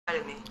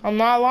at me. I'm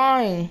not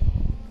lying.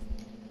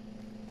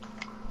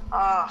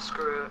 Oh,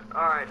 screw it.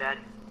 Alright, Dad.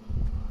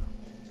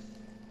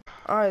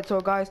 Alright, so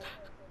guys,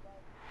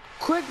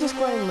 quick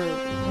disclaimer,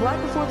 right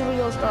before the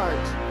video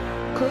starts,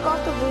 click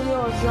off the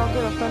video if y'all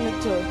get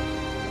offended to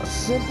a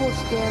simple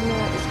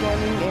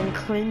scamming and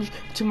cringe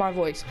to my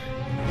voice.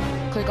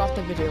 Click off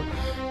the video.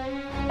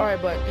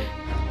 Alright, but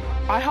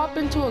I hop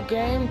into a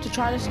game to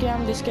try to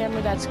scam the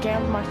scammer that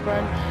scammed my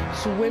friend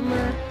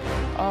Swimmer.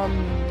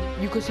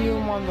 You can see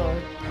him on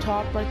the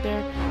top right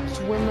there,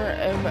 Swimmer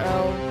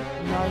ML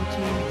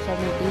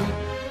 1973.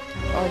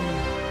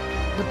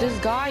 But this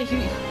guy,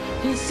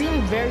 he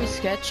seemed very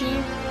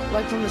sketchy.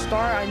 Like from the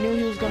start, I knew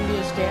he was gonna be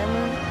a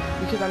scammer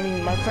because I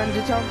mean my friend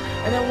did tell him.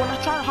 And then when I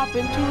tried to hop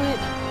into it,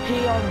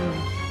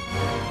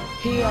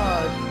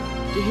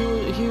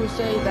 he would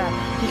say that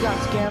he got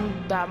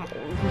scammed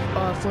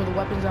for the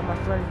weapons that my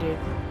friend did.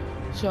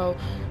 So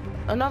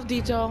enough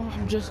detail.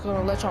 I'm just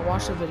gonna let y'all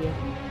watch the video.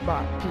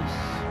 Bye. Peace.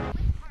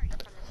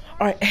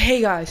 Alright,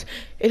 hey guys,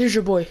 it is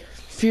your boy,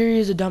 Fury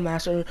is a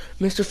dumbass, or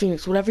Mr.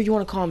 Phoenix, whatever you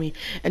want to call me.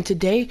 And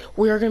today,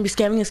 we are going to be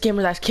scamming a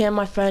scammer that scammed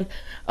my friend,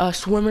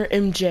 Swimmer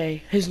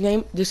MJ.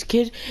 This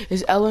kid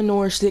is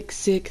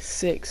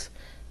Eleanor666.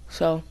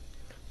 So,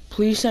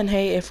 please send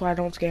hate if I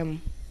don't scam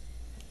him.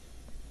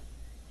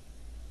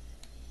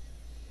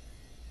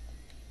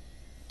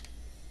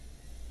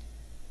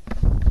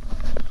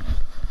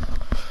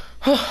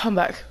 I'm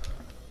back.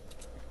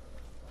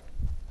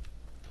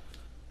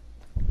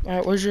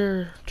 Alright, where's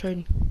your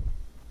trade?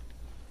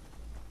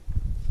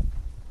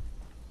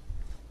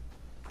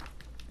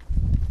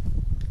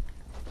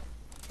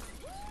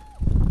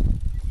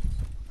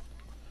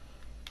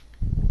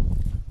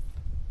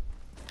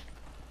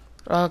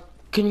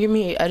 Can you give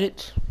me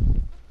edits?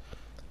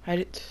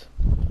 Edits?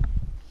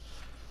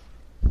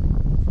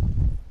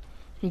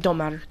 It don't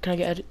matter. Can I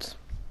get edits?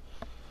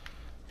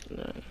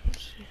 Let's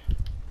see.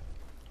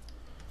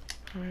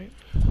 Alright.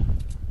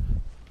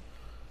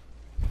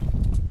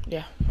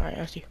 Yeah, alright,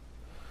 I see.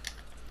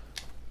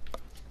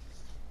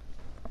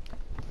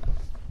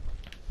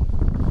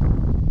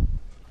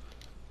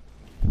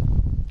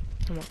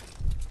 Come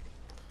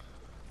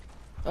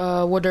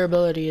on. What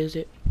durability is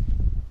it?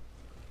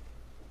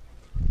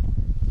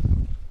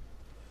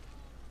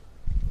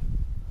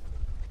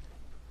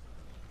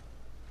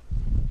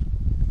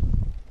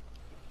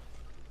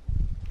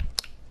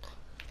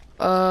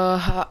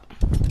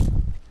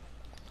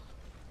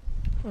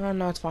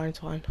 No, it's fine, it's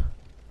fine.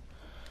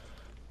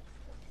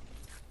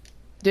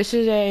 This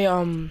is a,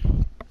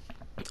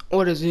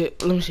 what is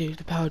it? Let me see,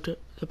 the power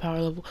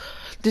level.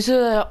 This is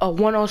a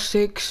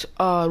 106,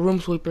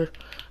 room sweeper.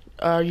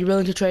 Are you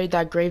willing to trade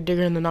that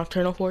gravedigger and the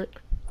nocturnal for it?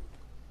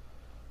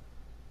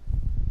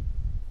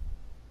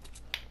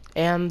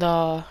 And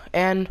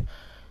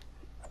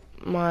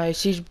my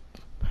siege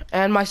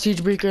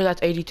breaker,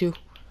 that's 82.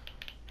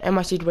 And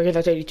my siege breaker,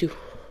 that's 82.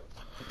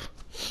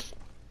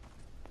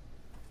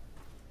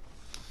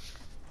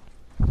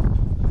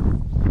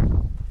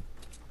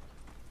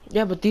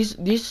 Yeah, but these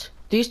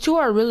two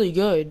are really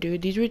good,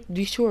 dude.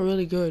 These two are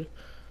really good.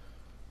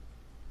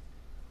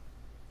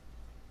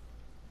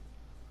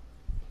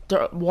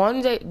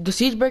 The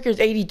siege breaker is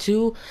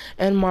 82,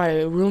 and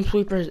my room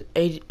sweeper is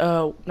 80.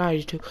 Not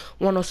 82,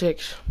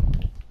 106.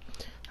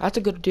 That's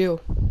a good deal.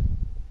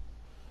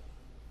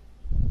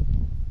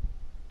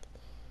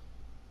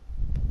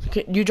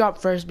 Okay, you drop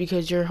first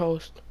because you're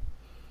host.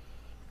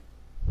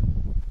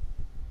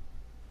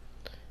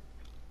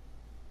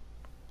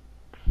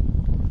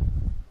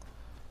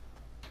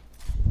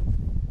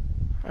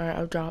 Alright,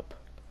 I'll drop.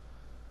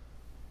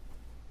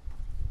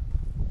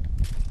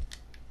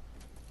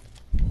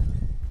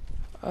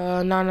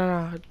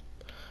 No.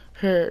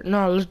 Here,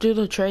 no, let's do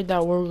the trade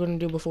that we were gonna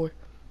do before.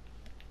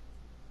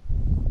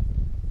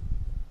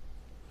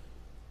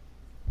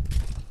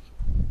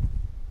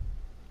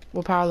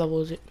 What power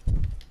level is it?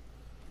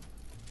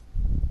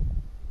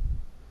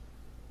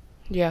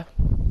 Yeah.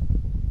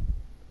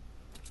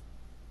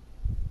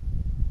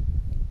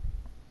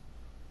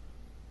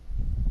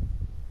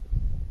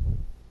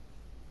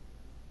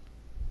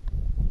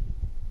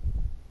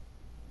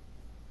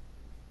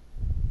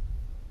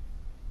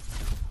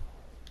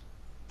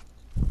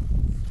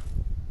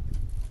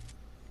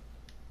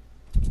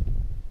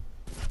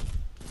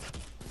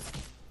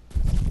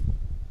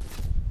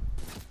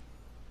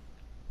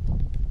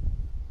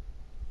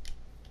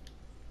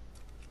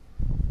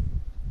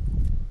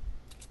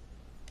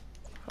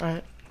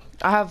 Alright.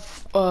 I have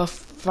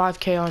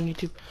 5K on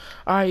YouTube.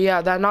 Alright,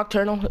 yeah, that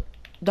nocturnal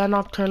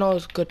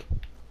is good.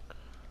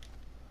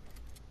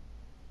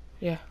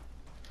 Yeah.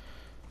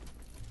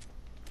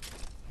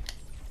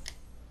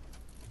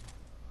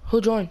 Who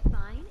joined?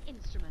 Fine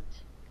instrument.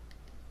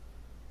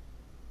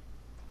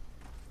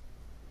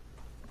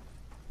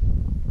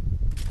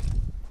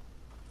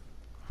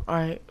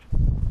 Alright.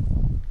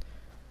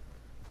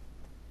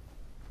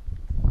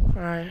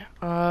 Alright,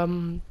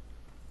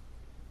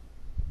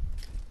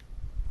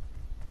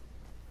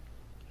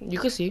 you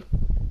can see.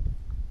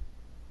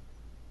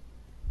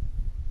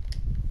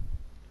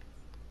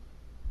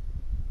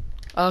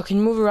 Can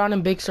you move around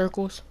in big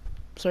circles?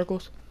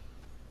 Circles.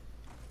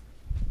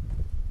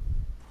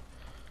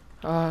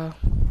 Why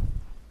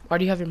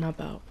do you have your map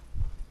out?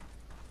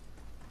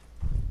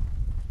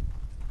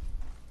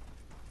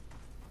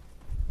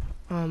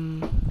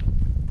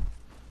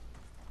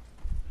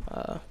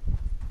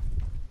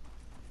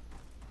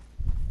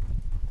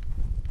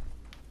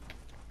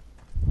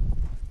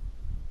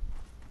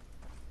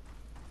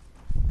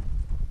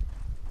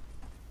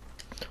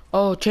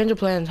 Oh, change of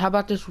plans. How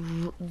about this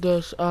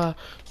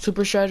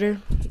super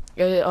shredder?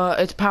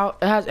 It's power.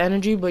 It has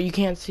energy, but you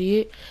can't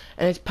see it,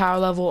 and it's power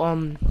level.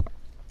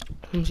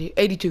 Let me see,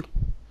 82.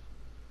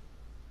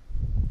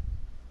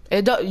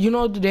 It does. You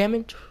know the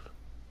damage.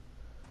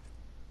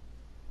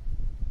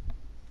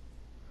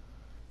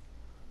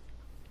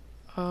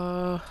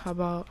 How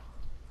about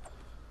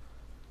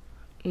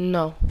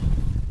no,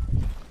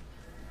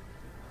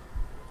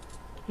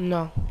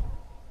 no,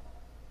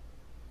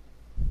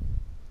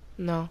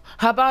 no.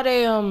 How about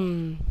a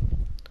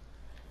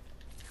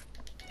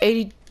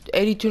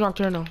 82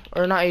 nocturnal,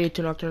 or not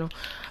 82 nocturnal,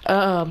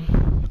 a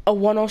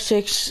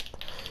 106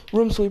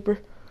 room sweeper.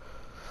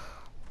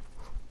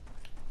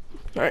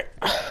 All right.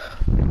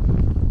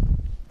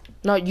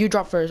 No, you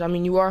drop first. I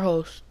mean, you are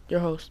host. You're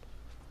host.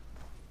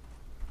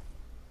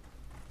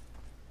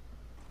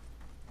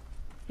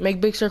 Make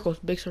big circles.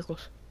 Big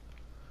circles.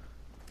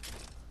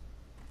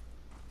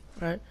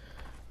 All right.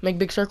 Make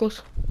big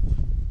circles.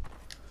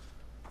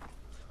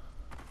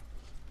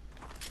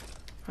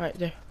 All right,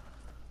 there.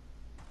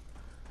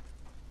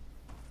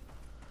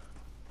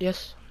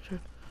 Yes,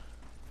 sure.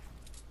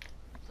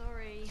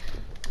 Sorry.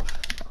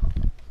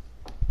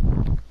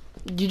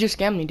 You just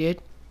scammed me,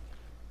 dude.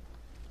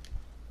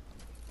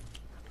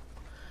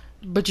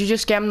 But you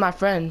just scammed my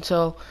friend,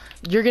 so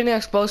you're getting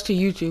exposed to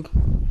YouTube.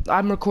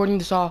 I'm recording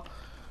this all.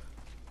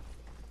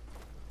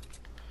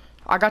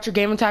 I got your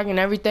game tag and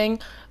everything.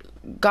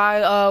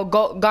 Guys,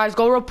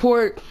 go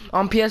report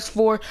on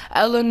PS4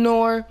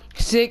 Eleanor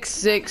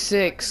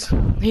 666.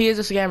 He is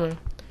a scammer.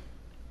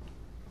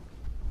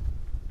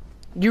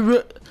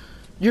 You're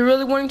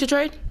really wanting to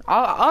trade?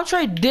 I'll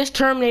trade this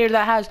Terminator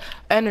that has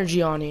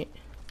energy on it.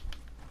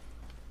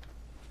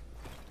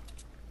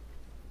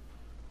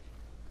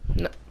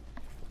 No.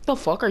 The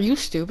fuck, are you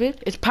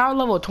stupid? It's power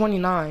level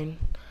 29.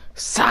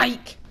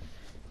 Psych.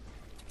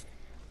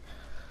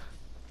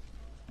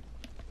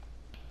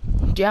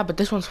 Yeah, but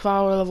this one's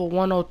power level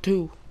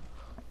 102.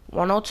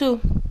 102.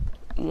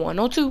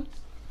 102.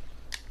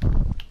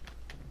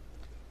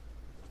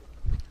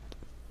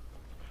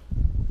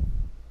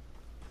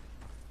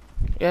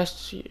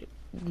 Yes.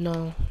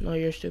 No,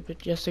 you're stupid.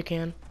 Yes, it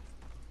can.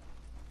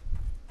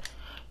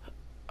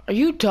 Are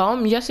you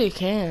dumb? Yes, it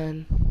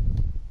can.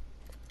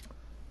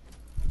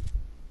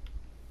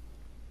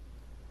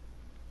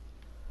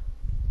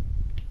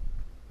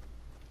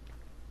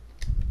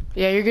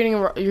 Yeah, you're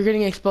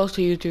getting exposed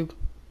to YouTube.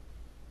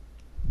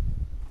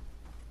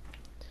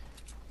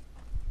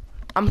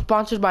 I'm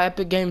sponsored by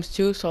Epic Games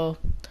too, so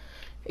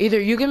either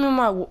you give me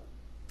my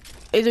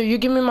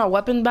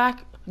weapon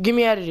back, give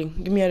me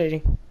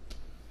editing.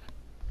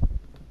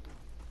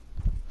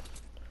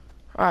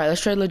 All right,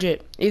 let's trade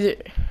legit.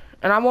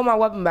 And I want my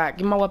weapon back.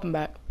 Give me my weapon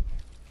back.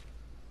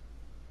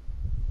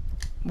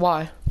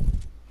 Why?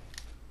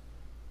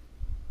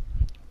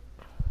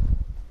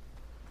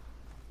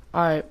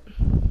 All right,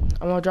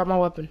 I'm gonna drop my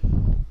weapon.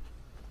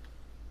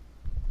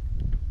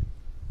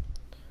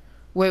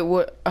 Wait,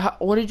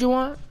 what did you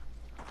want?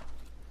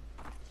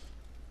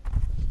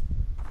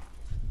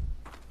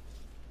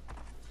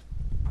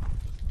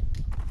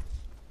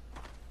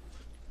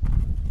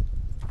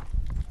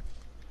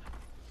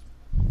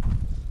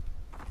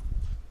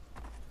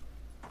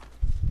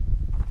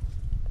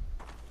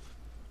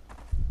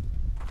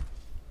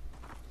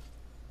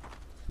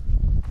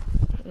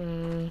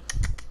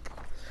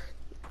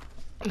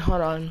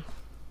 Hold on.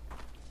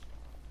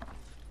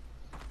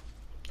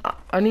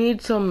 I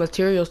need some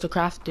materials to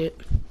craft it.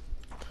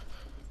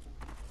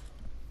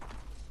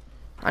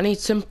 I need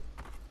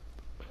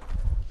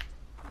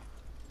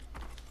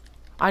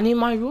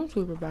my room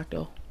sweeper back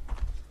though.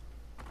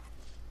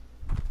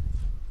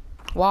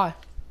 Why?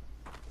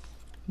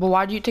 But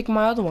why do you take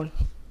my other one?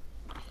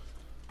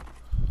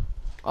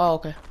 Oh,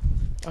 okay.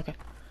 Okay.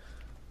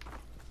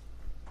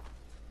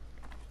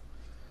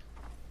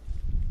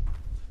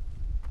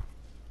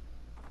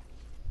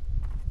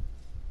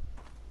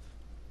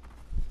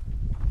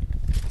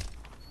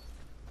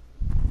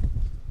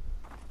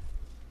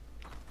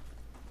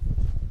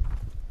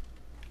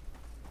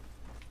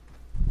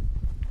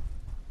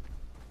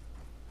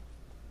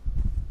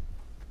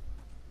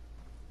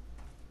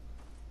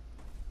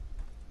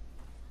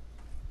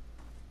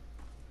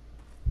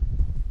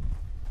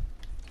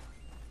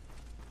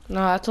 No,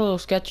 that's a little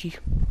sketchy.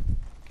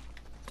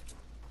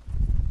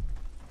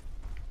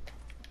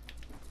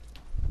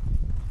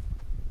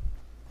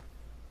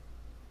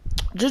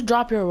 Just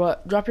drop your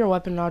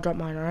weapon and I'll drop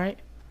mine, alright?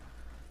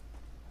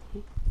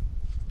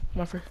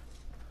 My friend.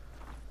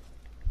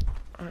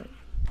 Alright.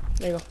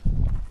 There you go.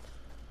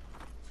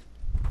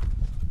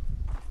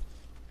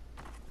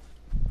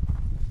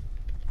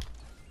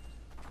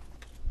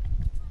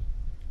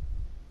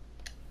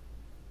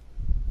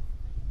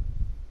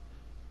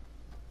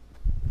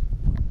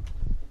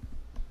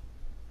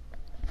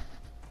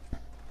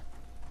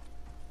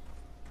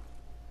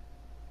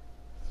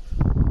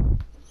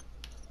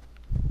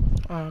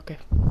 Oh, okay.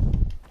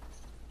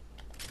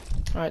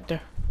 Alright, there.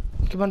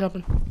 Keep on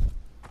jumping.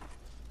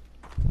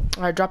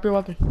 Alright, drop your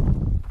weapon.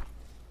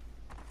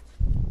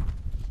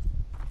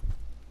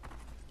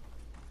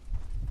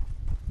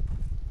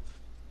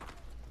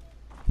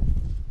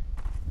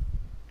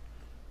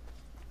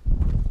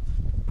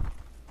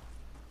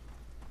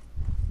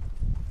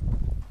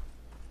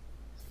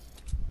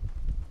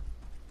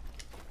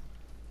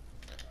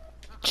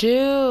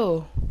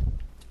 Chill.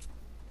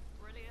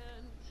 Brilliant.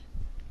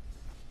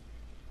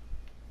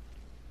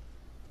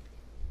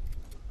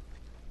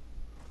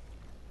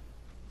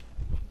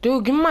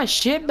 Dude, give me my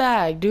shit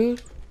back,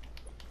 dude.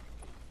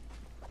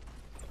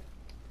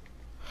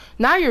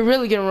 Now you're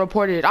really getting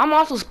reported. I'm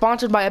also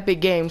sponsored by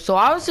Epic Games, so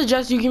I would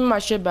suggest you give me my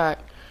shit back.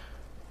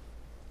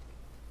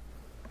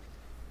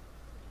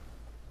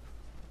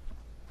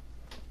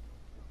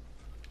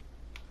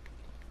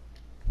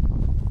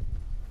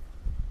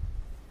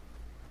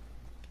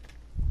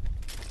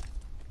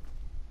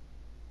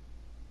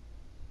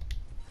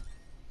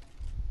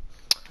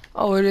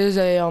 Oh, it is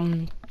a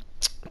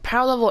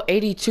power level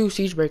 82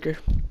 Siegebreaker.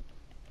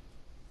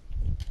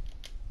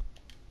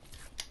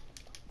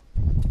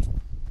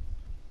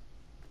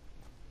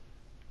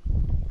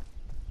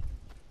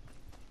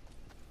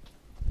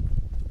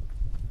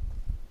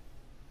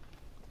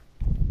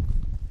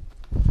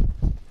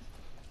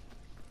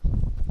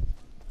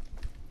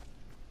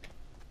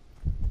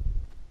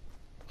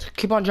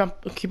 Keep on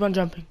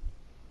jumping.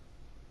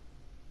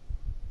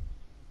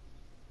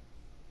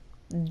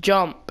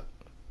 Jump.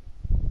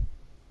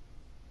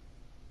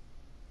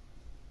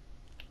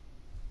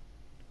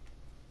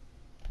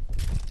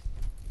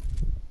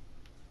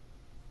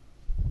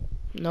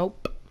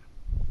 Nope.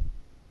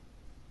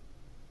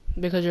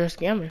 Because you're a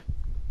scammer.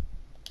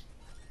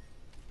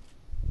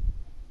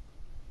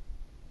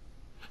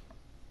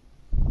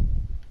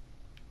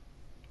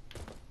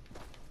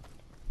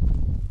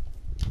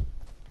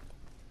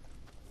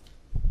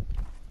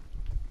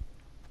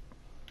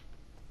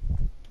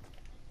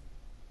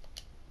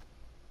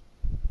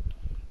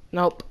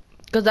 Nope.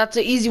 Because that's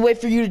an easy way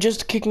for you to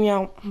just kick me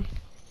out.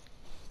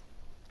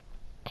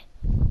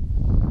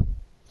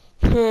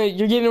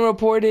 You're getting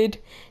reported.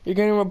 You're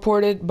getting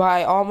reported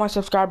by all my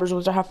subscribers,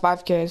 which I have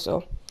 5K,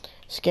 so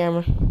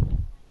scammer.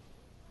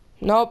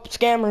 Nope,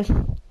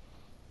 scammer.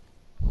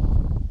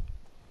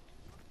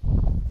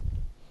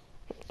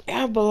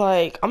 Yeah, but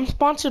like I'm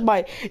sponsored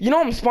by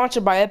I'm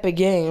sponsored by Epic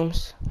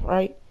Games,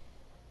 right?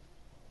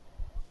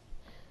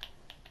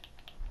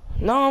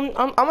 No,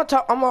 I'm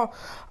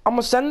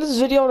gonna send this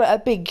video to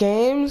Epic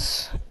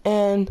Games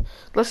and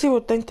let's see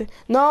what they think.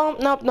 No.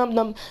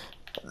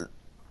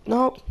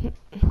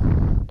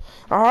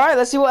 Alright,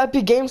 let's see what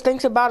Epic Games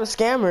thinks about a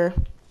scammer.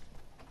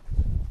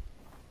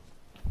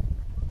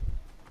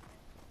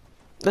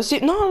 Let's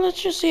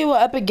just see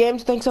what Epic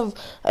Games thinks of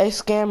a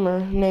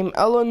scammer named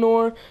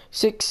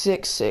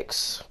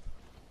Eleanor666.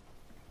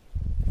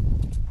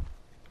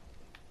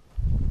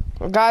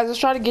 Guys, let's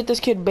try to get this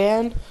kid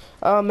banned.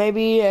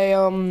 Maybe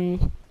a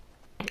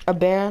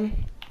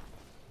ban.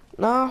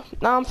 No,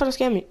 I'm finna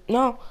scam me.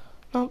 No,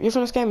 you're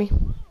finna scam me.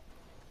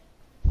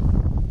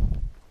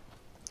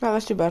 No,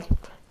 that's too bad.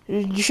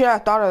 You should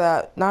have thought of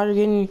that. Now you're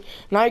getting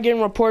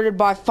reported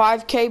by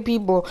 5K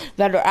people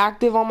that are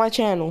active on my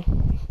channel.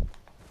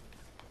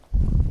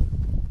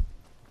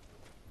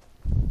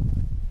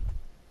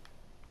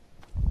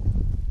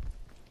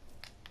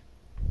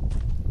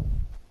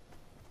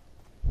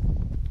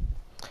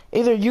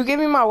 Either you give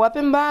me my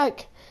weapon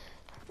back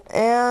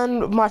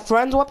and my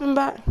friend's weapon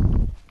back.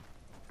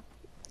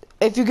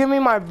 If you give me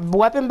my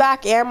weapon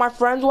back and my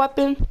friend's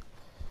weapon,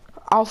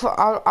 I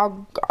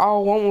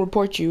won't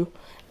report you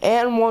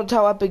and won't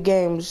tell Epic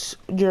Games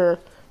your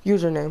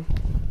username.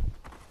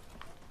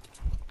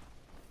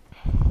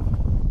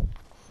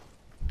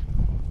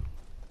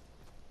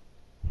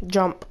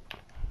 Jump.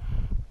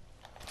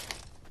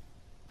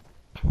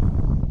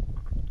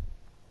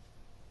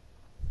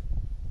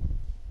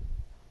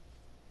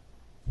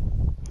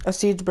 A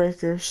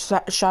Siegebreaker,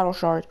 Shadow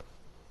Shard.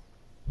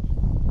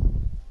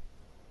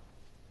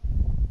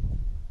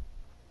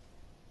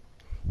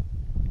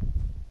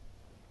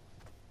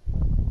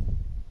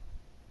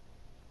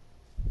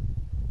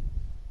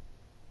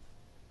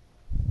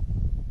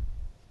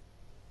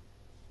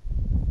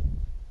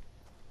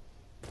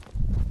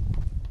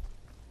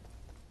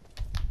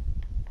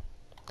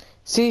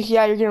 See,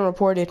 yeah, you're getting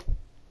reported.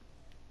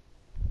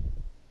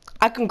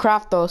 I can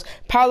craft those.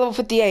 Power level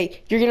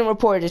 58, you're getting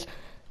reported.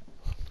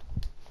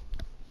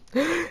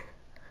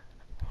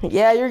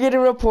 Yeah, you're getting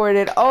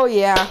reported. Oh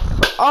yeah,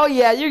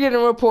 you're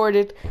getting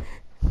reported.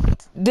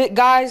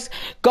 Guys,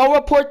 go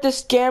report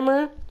this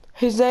scammer.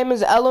 His name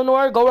is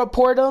Eleanor. Go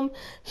report him.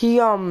 He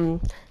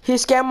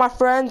scammed my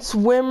friend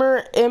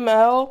Swimmer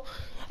ML.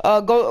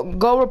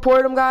 Go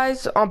report him,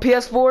 guys, on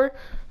PS4.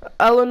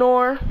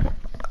 Eleanor,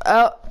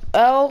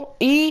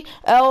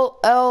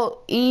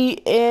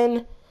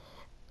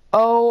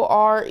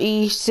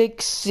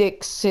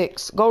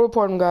 Eleanor666. Go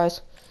report him,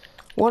 guys.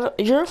 What?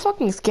 You're a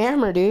fucking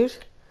scammer, dude.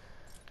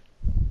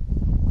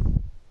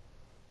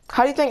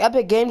 How do you think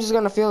Epic Games is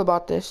gonna feel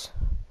about this?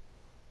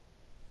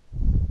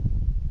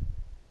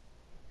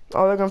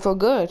 Oh, they're gonna feel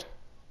good.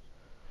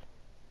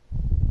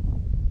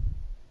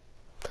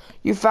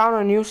 You found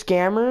a new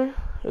scammer?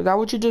 Is that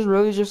what you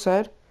just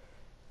said?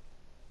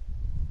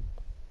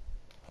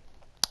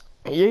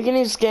 You're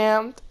getting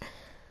scammed.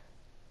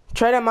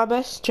 Trade at my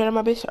best. Trade at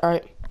my best. All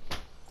right.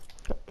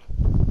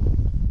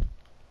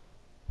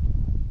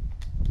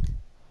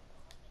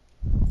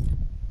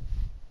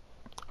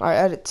 All right,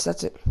 edits.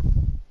 That's it.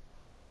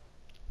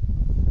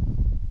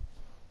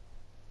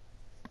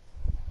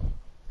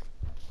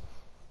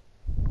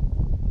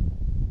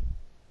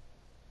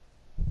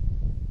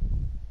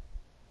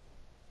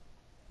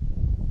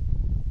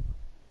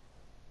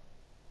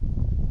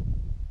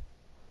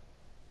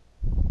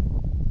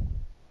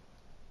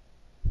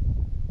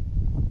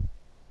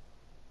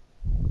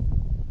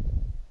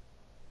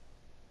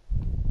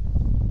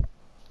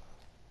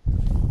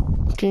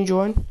 Can you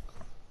join?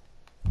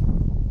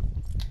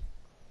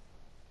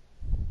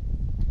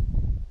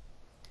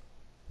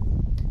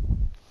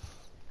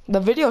 The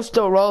video's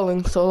still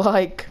rolling, so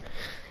like,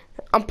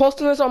 I'm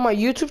posting this on my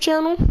YouTube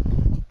channel,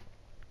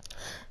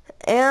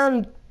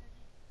 and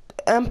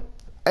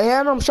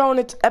I'm showing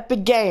it to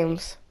Epic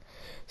Games.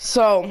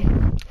 So,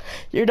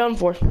 you're done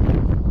for.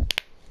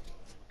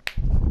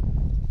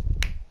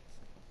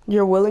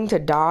 You're willing to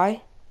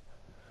die?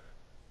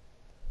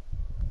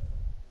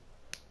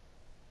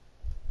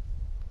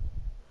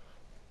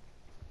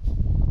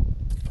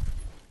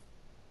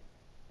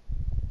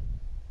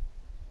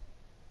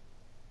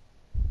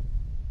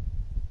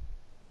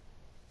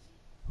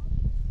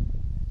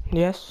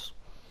 Yes.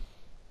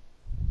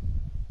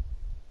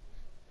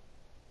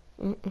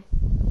 Mm-mm.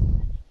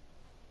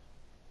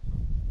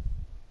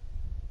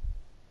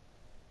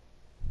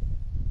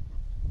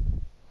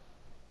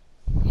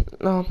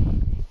 No.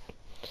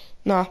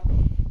 No.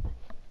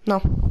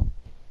 No.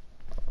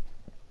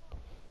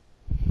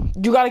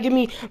 You gotta give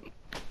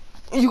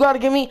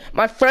me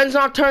my Friends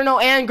Nocturnal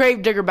and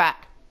Gravedigger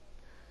back.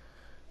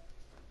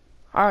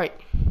 Alright.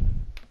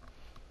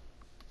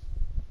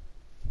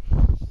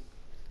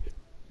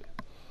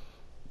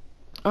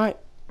 Alright.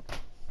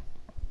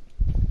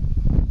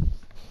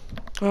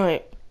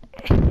 Alright.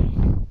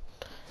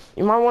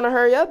 You might want to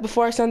hurry up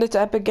before I send it to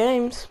Epic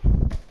Games.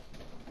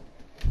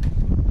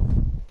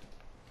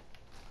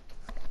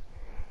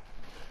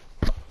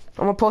 I'm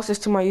gonna post this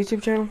to my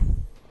YouTube channel.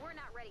 We're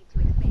not ready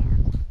to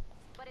expand,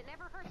 but it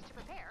never hurts to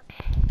prepare.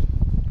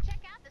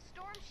 Check out the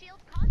Storm Shield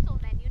console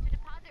menu to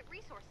deposit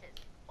resources,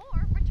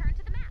 or return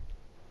to the map.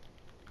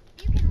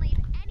 You can leave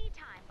any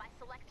time by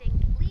selecting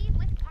Leave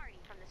with Party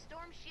from the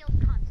Storm Shield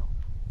console.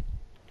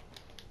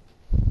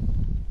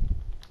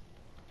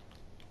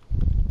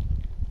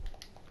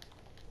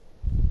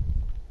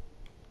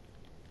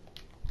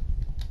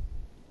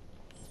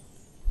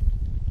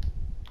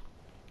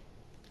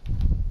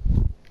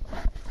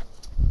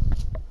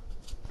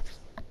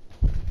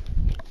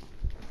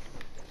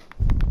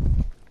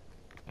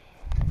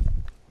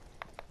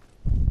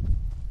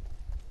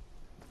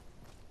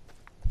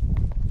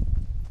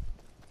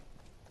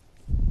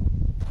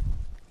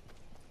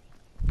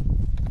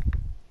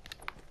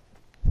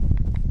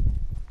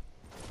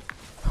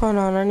 Hold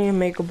on, I need to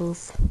make a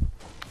booth.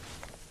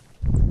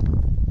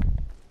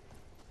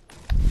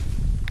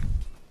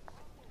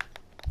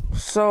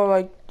 So,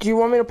 like, do you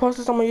want me to post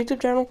this on my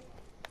YouTube channel?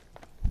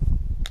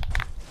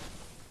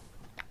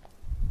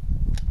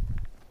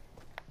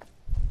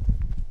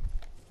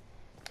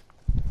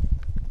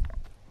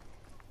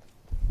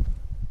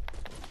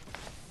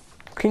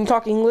 Can you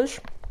talk English?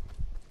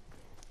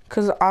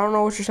 Because I don't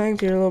know what you're saying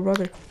to your little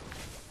brother.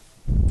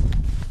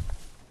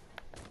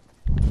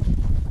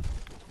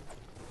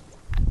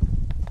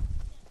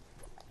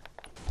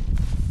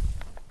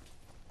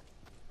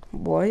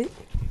 What?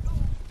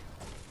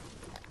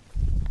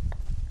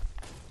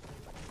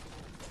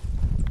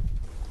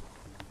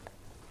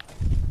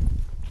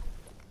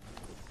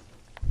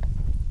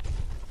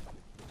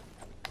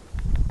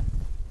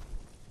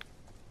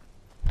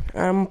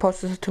 I'm gonna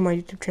post this to my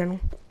YouTube channel.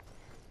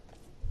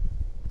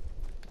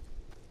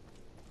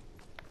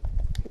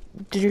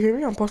 Did you hear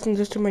me? I'm posting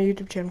this to my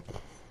YouTube channel.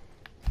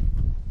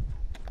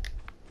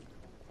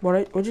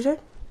 What'd you say?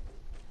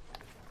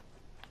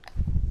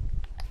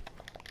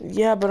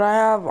 Yeah, but I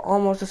have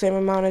almost the same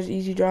amount as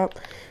Easy Drop.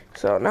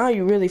 So now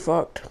you really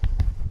fucked.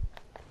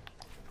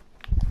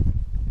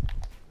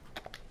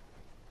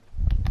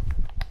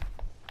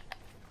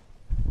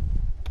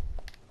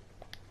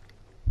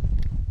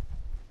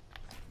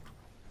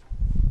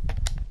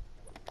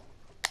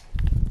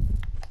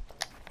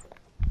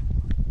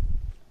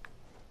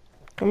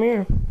 Come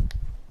here.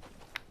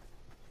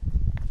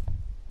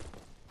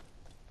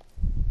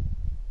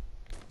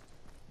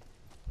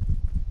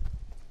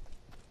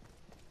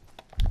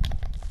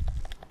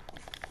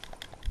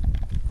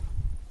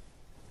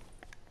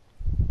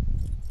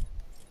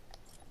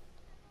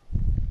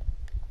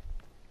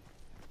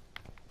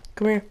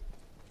 Come here.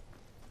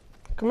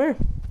 Come here.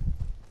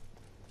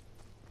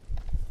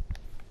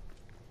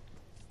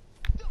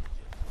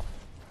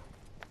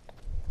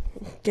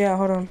 Yeah,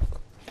 hold on.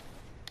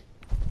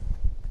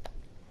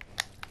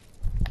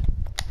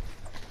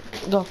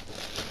 Go.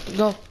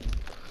 Go.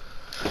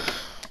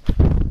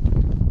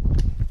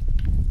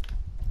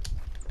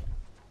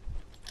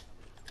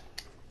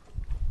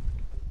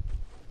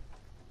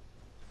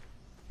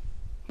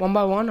 One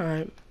by one,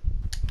 alright.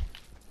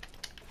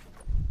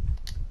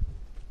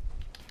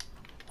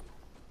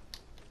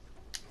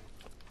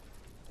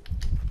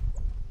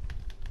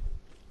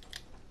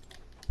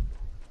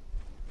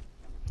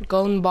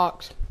 Golden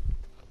box.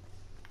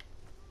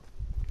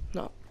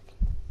 No.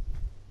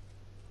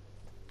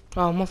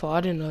 Oh, my fault.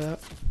 I didn't know that.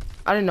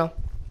 I didn't know.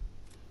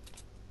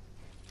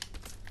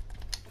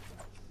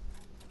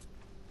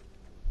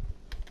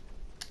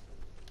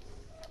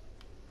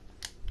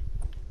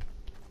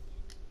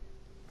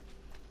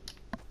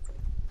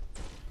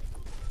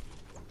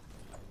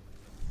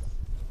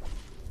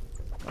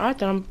 Alright,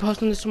 then I'm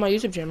posting this to my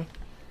YouTube channel.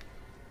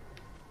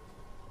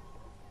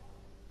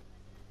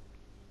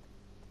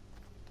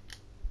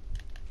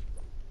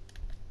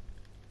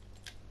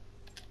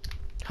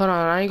 Hold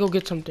on, I need to go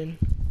get something.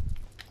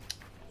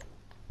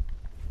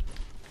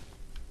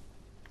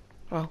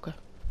 Oh, okay.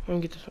 Let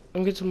me get this. Let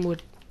me get some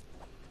wood.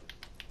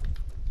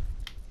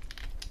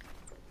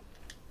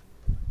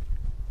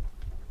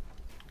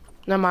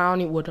 Never mind, I don't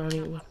need wood. I don't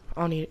need wood.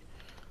 I don't need it.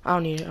 I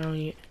don't need it. I don't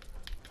need it.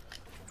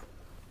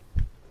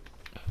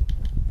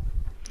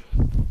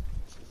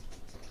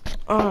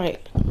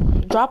 Alright.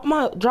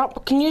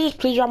 Can you just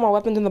please drop my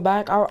weapons in the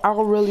back?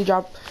 I'll really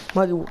drop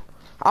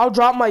I'll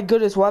drop my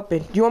goodest weapon.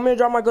 Do you want me to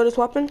drop my goodest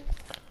weapon?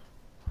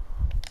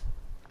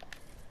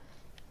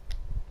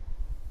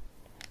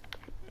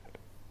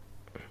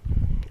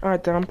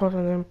 Alright then, I'm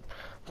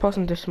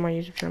posting this to my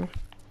YouTube channel.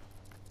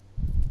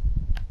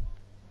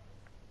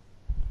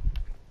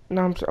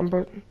 No, nope, I'm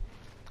posting.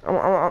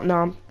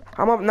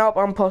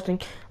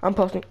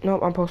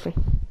 Nope, I'm posting.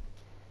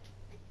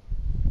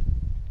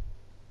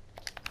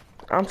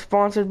 I'm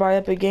sponsored by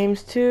Epic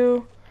Games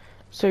too,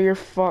 so you're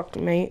fucked,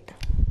 mate.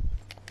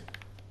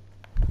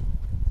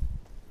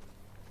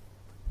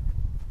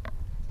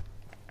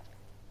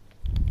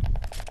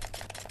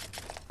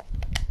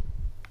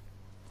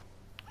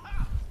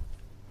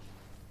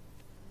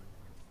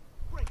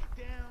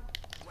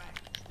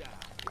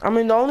 I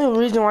mean, the only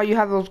reason why you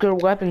have those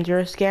good weapons, you're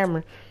a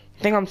scammer.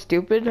 You think I'm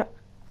stupid?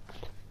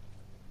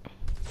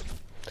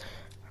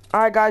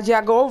 Alright guys,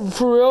 yeah, go over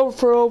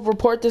for real,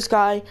 report this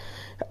guy.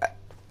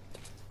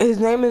 His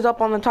name is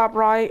up on the top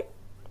right,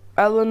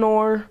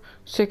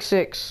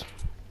 Eleanor66.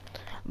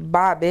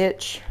 Bye,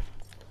 bitch.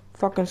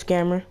 Fucking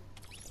scammer.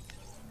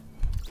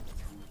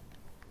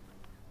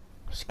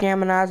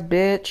 Scamming ass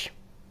bitch.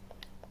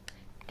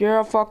 You're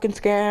a fucking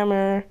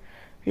scammer.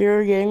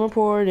 You're getting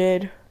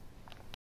reported.